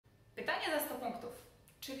Pytanie za 100 punktów.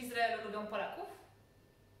 Czy w Izraelu lubią Polaków?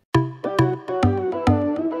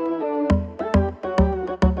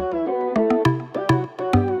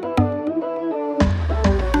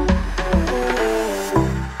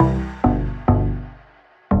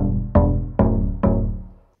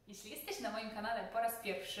 Jeśli jesteś na moim kanale po raz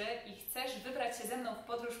pierwszy i chcesz wybrać się ze mną w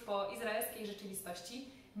podróż po izraelskiej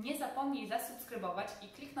rzeczywistości, nie zapomnij zasubskrybować i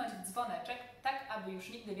kliknąć w dzwoneczek, tak aby już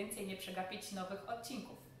nigdy więcej nie przegapić nowych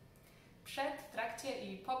odcinków. Przed, w trakcie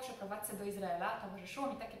i po przeprowadzce do Izraela towarzyszyło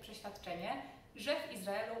mi takie przeświadczenie, że w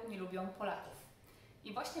Izraelu nie lubią Polaków.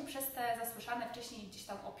 I właśnie przez te zasłyszane wcześniej gdzieś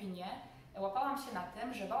tam opinie łapałam się na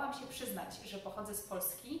tym, że bałam się przyznać, że pochodzę z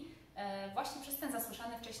Polski, właśnie przez ten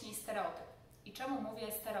zasłyszany wcześniej stereotyp. I czemu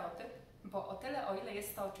mówię stereotyp? Bo o tyle, o ile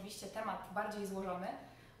jest to oczywiście temat bardziej złożony,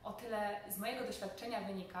 o tyle z mojego doświadczenia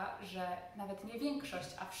wynika, że nawet nie większość,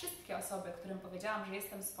 a wszystkie osoby, którym powiedziałam, że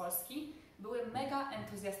jestem z Polski, były mega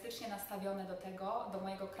entuzjastycznie nastawione do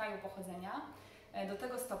mojego kraju pochodzenia, do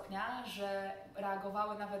tego stopnia, że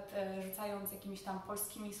reagowały nawet rzucając jakimiś tam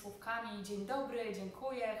polskimi słówkami dzień dobry,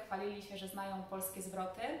 dziękuję, chwalili się, że znają polskie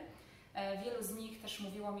zwroty. Wielu z nich też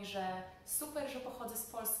mówiło mi, że super, że pochodzę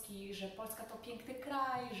z Polski, że Polska to piękny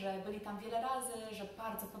kraj, że byli tam wiele razy, że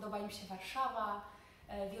bardzo podoba im się Warszawa.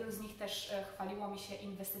 Wielu z nich też chwaliło mi się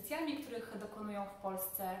inwestycjami, których dokonują w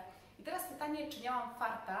Polsce. I teraz pytanie, czy miałam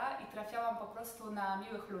farta i trafiałam po prostu na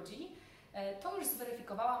miłych ludzi, to już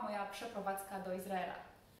zweryfikowała moja przeprowadzka do Izraela.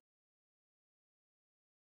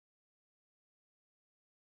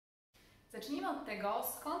 Zacznijmy od tego,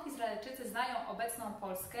 skąd Izraelczycy znają obecną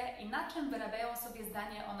Polskę i na czym wyrabiają sobie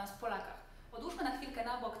zdanie o nas Polakach. Odłóżmy na chwilkę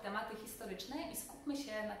na bok tematy historyczne i skupmy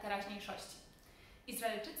się na teraźniejszości.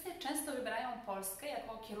 Izraelczycy często wybierają Polskę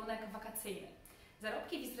jako kierunek wakacyjny.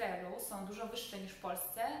 Zarobki w Izraelu są dużo wyższe niż w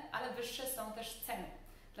Polsce, ale wyższe są też ceny.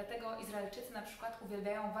 Dlatego Izraelczycy na przykład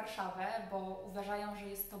uwielbiają Warszawę, bo uważają, że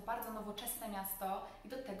jest to bardzo nowoczesne miasto i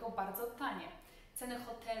do tego bardzo tanie. Ceny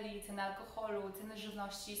hoteli, ceny alkoholu, ceny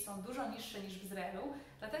żywności są dużo niższe niż w Izraelu,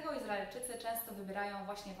 dlatego Izraelczycy często wybierają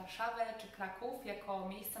właśnie Warszawę czy Kraków jako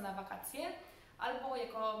miejsce na wakacje albo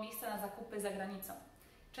jako miejsce na zakupy za granicą.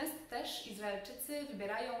 Często też Izraelczycy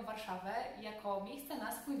wybierają Warszawę jako miejsce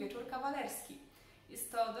na swój wieczór kawalerski.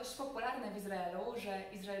 Jest to dość popularne w Izraelu, że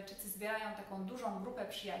Izraelczycy zbierają taką dużą grupę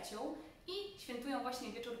przyjaciół i świętują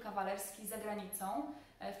właśnie wieczór kawalerski za granicą.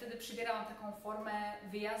 Wtedy przybiera on taką formę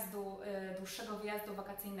dłuższego wyjazdu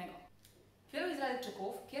wakacyjnego. Wielu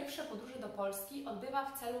Izraelczyków pierwsze podróże do Polski odbywa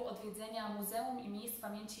w celu odwiedzenia Muzeum i Miejsc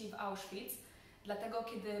Pamięci w Auschwitz. Dlatego,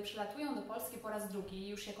 kiedy przylatują do Polski po raz drugi,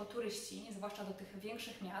 już jako turyści, zwłaszcza do tych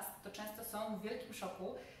większych miast, to często są w wielkim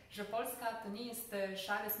szoku, że Polska to nie jest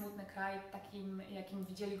szary, smutny kraj, takim jakim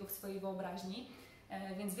widzieli go w swojej wyobraźni.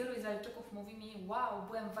 Więc wielu Izraelczyków mówi mi, wow,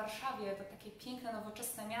 byłem w Warszawie, to takie piękne,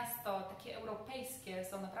 nowoczesne miasto, takie europejskie,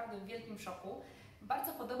 są naprawdę w wielkim szoku.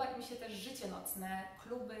 Bardzo podoba im się też życie nocne,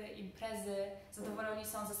 kluby, imprezy, zadowoleni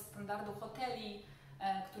są ze standardu hoteli,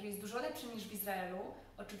 który jest dużo lepszy niż w Izraelu.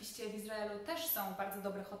 Oczywiście w Izraelu też są bardzo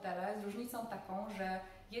dobre hotele, z różnicą taką, że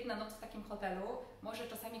jedna noc w takim hotelu może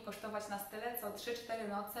czasami kosztować nas tyle, co 3-4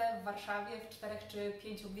 noce w Warszawie w 4 czy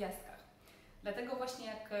 5 gwiazdkach. Dlatego właśnie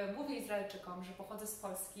jak mówię Izraelczykom, że pochodzę z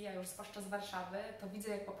Polski, a już zwłaszcza z Warszawy, to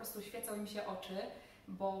widzę, jak po prostu świecą im się oczy,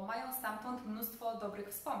 bo mają stamtąd mnóstwo dobrych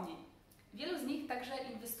wspomnień. Wielu z nich także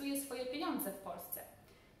inwestuje swoje pieniądze w Polsce.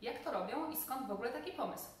 Jak to robią i skąd w ogóle taki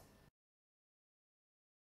pomysł?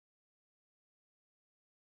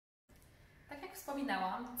 Tak jak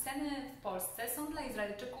wspominałam, ceny w Polsce są dla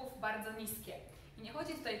Izraelczyków bardzo niskie. I nie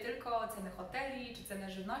chodzi tutaj tylko o ceny hoteli czy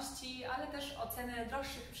ceny żywności, ale też o ceny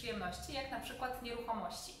droższych przyjemności, jak na przykład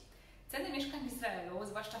nieruchomości. Ceny mieszkań w Izraelu,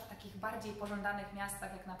 zwłaszcza w takich bardziej pożądanych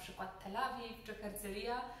miastach jak na przykład Tel Awiw czy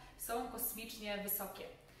Herzliya, są kosmicznie wysokie.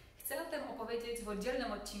 Chcę o tym opowiedzieć w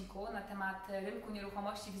oddzielnym odcinku na temat rynku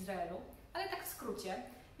nieruchomości w Izraelu, ale tak w skrócie.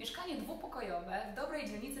 Mieszkanie dwupokojowe w dobrej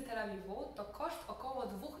dzielnicy Tel Awiwu to koszt około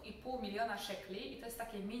 2,5 miliona szekli i to jest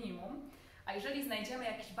takie minimum. A jeżeli znajdziemy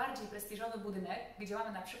jakiś bardziej prestiżowy budynek, gdzie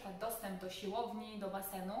mamy na przykład dostęp do siłowni, do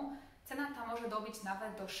basenu, cena ta może dobić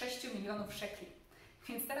nawet do 6 milionów szekli.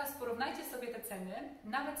 Więc teraz porównajcie sobie te ceny,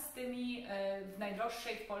 nawet z tymi w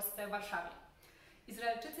najdroższej w Polsce Warszawie.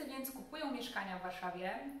 Izraelczycy więc kupują mieszkania w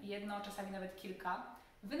Warszawie, jedno, czasami nawet kilka,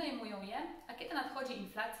 wynajmują je, a kiedy nadchodzi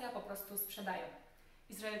inflacja, po prostu sprzedają.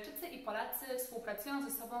 Izraelczycy i Polacy współpracują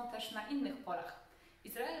ze sobą też na innych polach.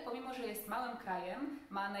 Izrael, pomimo że jest małym krajem,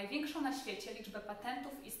 ma największą na świecie liczbę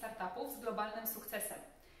patentów i startupów z globalnym sukcesem.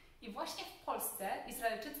 I właśnie w Polsce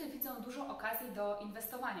Izraelczycy widzą dużo okazji do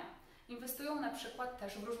inwestowania. Inwestują na przykład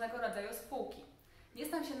też w różnego rodzaju spółki. Nie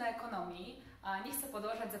znam się na ekonomii, A nie chcę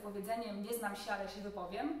podążać za powiedzeniem nie znam się, ale się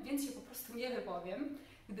wypowiem, więc się po prostu nie wypowiem.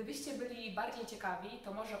 Gdybyście byli bardziej ciekawi,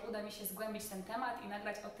 to może uda mi się zgłębić ten temat i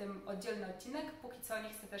nagrać o tym oddzielny odcinek, póki co nie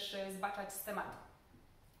chcę też zbaczać z tematu.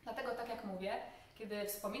 Dlatego tak jak mówię, kiedy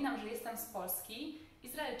wspominam, że jestem z Polski,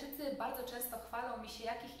 Izraelczycy bardzo często chwalą mi się,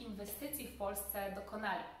 jakich inwestycji w Polsce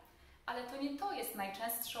dokonali. Ale to nie to jest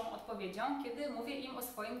najczęstszą odpowiedzią, kiedy mówię im o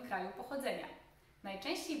swoim kraju pochodzenia.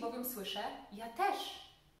 Najczęściej bowiem słyszę, ja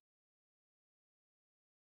też.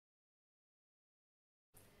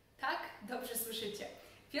 Tak, dobrze słyszycie.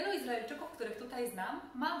 Wielu Izraelczyków, których tutaj znam,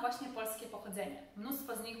 ma właśnie polskie pochodzenie.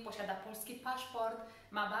 Mnóstwo z nich posiada polski paszport,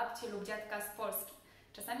 ma babcię lub dziadka z Polski.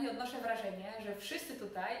 Czasami odnoszę wrażenie, że wszyscy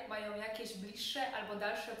tutaj mają jakieś bliższe albo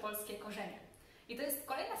dalsze polskie korzenie. I to jest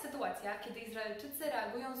kolejna sytuacja, kiedy Izraelczycy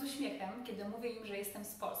reagują z uśmiechem, kiedy mówię im, że jestem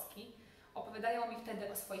z Polski. Opowiadają mi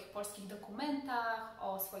wtedy o swoich polskich dokumentach,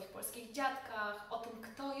 o swoich polskich dziadkach, o tym,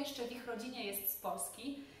 kto jeszcze w ich rodzinie jest z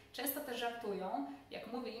Polski. Często też żartują, jak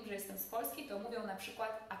mówię im, że jestem z Polski, to mówią na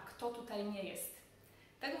przykład, a kto tutaj nie jest.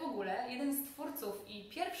 Tak w ogóle jeden z twórców i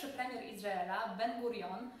pierwszy premier Izraela, Ben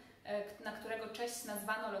Gurion, na którego cześć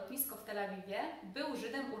nazwano lotnisko w Tel Awiwie, był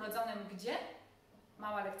Żydem urodzonym gdzie?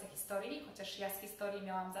 Mała lekcja historii, chociaż ja z historii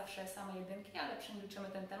miałam zawsze same jedynki, ale przemilczymy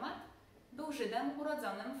ten temat. Był Żydem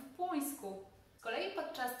urodzonym w Płońsku. Z kolei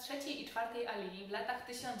podczas trzeciej i czwartej alii w latach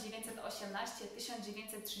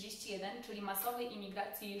 1918-1931, czyli masowej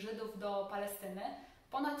imigracji Żydów do Palestyny,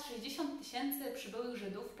 ponad 60 000 przybyłych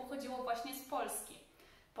Żydów pochodziło właśnie z Polski.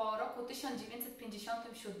 Po roku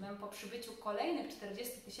 1957, po przybyciu kolejnych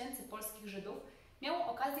 40 000 polskich Żydów, miało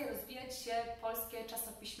okazję rozwijać się polskie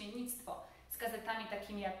czasopiśmiennictwo z gazetami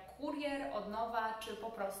takimi jak Kurier, Odnowa czy Po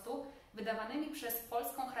prostu, wydawanymi przez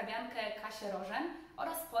polską hrabiankę Kasię Rożen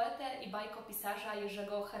oraz poetę i bajkopisarza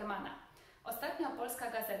Jerzego Hermana. Ostatnia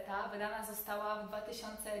polska gazeta wydana została w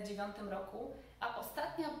 2009 roku, a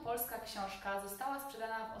ostatnia polska książka została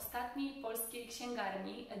sprzedana w ostatniej polskiej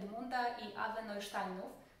księgarni Edmunda i Awe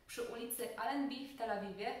Neusteinów przy ulicy Allenby w Tel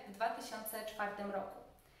Awiwie w 2004 roku.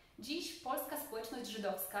 Dziś polska społeczność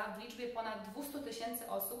żydowska w liczbie ponad 200 000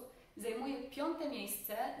 osób zajmuje 5.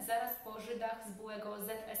 miejsce zaraz po Żydach z byłego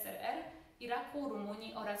ZSRR, Iraku,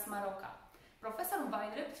 Rumunii oraz Maroka. Profesor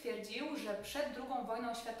Weinryb twierdził, że przed II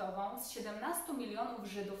wojną światową z 17 milionów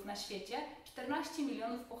Żydów na świecie 14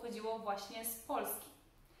 milionów pochodziło właśnie z Polski.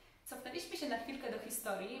 Cofnęliśmy się na chwilkę do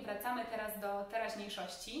historii, wracamy teraz do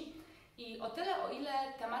teraźniejszości i o tyle, o ile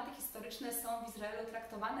tematy historyczne są w Izraelu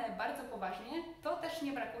traktowane bardzo poważnie, to też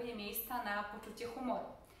nie brakuje miejsca na poczucie humoru.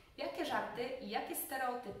 Jakie żarty i jakie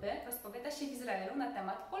stereotypy rozpowiada się w Izraelu na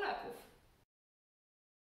temat Polaków?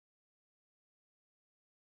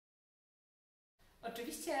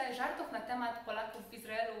 Oczywiście żartów na temat Polaków w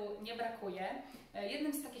Izraelu nie brakuje.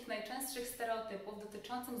 Jednym z takich najczęstszych stereotypów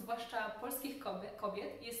dotyczących zwłaszcza polskich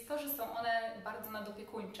kobiet jest to, że są one bardzo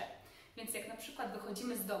nadopiekuńcze. Więc jak na przykład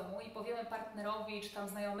wychodzimy z domu i powiemy partnerowi czy tam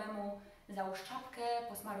znajomemu załóż czapkę,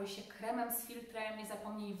 posmaruj się kremem z filtrem, nie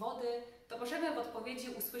zapomnij wody, to możemy w odpowiedzi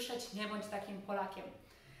usłyszeć nie bądź takim Polakiem.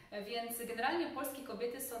 Więc generalnie polskie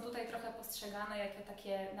kobiety są tutaj trochę postrzegane jako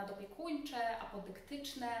takie nadopiekuńcze,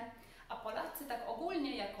 apodyktyczne, a Polacy tak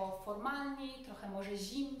ogólnie jako formalni, trochę może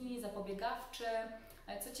zimni, zapobiegawczy.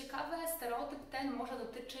 Co ciekawe, stereotyp ten może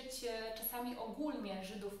dotyczyć czasami ogólnie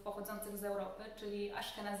Żydów pochodzących z Europy, czyli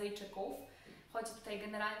Aszkenazyjczyków. Chodzi tutaj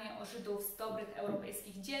generalnie o Żydów z dobrych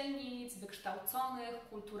europejskich dzielnic, wykształconych,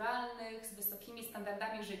 kulturalnych, z wysokimi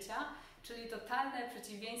standardami życia, czyli totalne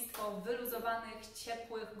przeciwieństwo wyluzowanych,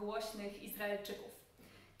 ciepłych, głośnych Izraelczyków.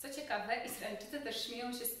 Co ciekawe, Izraelczycy też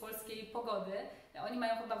śmieją się z polskiej pogody. Oni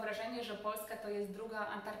mają chyba wrażenie, że Polska to jest druga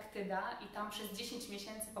Antarktyda i tam przez 10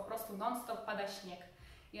 miesięcy po prostu non-stop pada śnieg.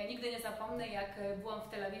 Ja nigdy nie zapomnę, jak byłam w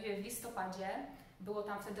Tel Awiwie w listopadzie. Było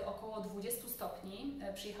tam wtedy około 20 stopni.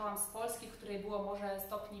 Przyjechałam z Polski, w której było może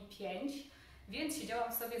stopni 5, więc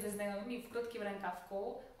siedziałam sobie ze znajomymi w krótkim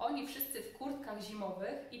rękawku. Oni wszyscy w kurtkach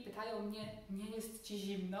zimowych i pytają mnie, nie jest Ci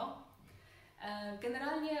zimno?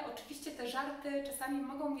 Generalnie oczywiście te żarty czasami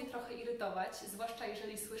mogą mnie trochę irytować, zwłaszcza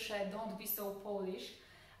jeżeli słyszę don't be so Polish,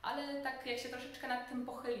 ale tak jak się troszeczkę nad tym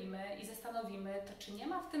pochylimy i zastanowimy, to czy nie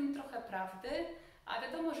ma w tym trochę prawdy? A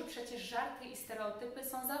wiadomo, że przecież żarty i stereotypy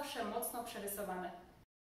są zawsze mocno przerysowane.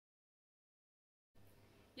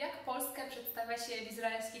 Jak Polskę przedstawia się w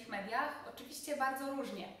izraelskich mediach? Oczywiście bardzo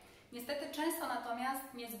różnie. Niestety często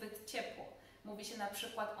natomiast niezbyt ciepło. Mówi się na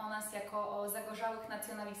przykład o nas jako o zagorzałych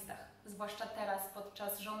nacjonalistach. Zwłaszcza teraz,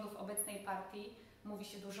 podczas rządów obecnej partii, mówi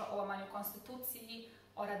się dużo o łamaniu konstytucji,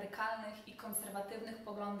 o radykalnych i konserwatywnych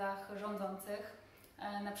poglądach rządzących,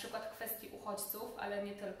 na przykład w kwestii uchodźców, ale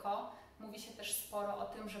nie tylko. Mówi się też sporo o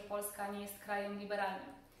tym, że Polska nie jest krajem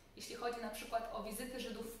liberalnym. Jeśli chodzi na przykład o wizyty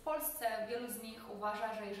Żydów w Polsce, wielu z nich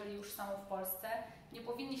uważa, że jeżeli już są w Polsce, nie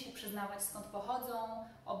powinni się przyznawać, skąd pochodzą,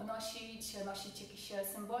 nosić jakichś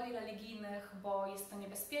symboli religijnych, bo jest to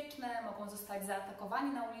niebezpieczne, mogą zostać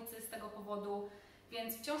zaatakowani na ulicy z tego powodu,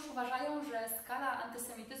 więc wciąż uważają, że skala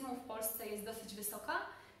antysemityzmu w Polsce jest dosyć wysoka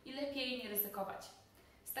i lepiej nie ryzykować.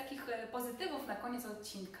 Z takich pozytywów na koniec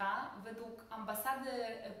odcinka, według ambasady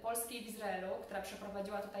polskiej w Izraelu, która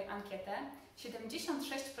przeprowadziła tutaj ankietę,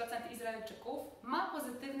 76% Izraelczyków ma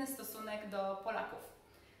pozytywny stosunek do Polaków.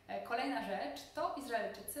 Kolejna rzecz to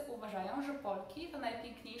Izraelczycy uważają, że Polki to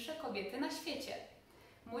najpiękniejsze kobiety na świecie.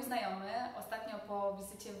 Mój znajomy ostatnio po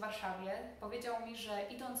wizycie w Warszawie powiedział mi, że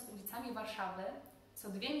idąc ulicami Warszawy co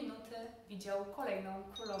 2 minuty widział kolejną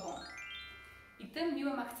królową. I tym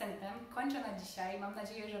miłym akcentem kończę na dzisiaj. Mam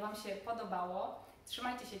nadzieję, że Wam się podobało.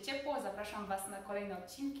 Trzymajcie się ciepło, zapraszam Was na kolejne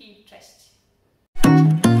odcinki. Cześć!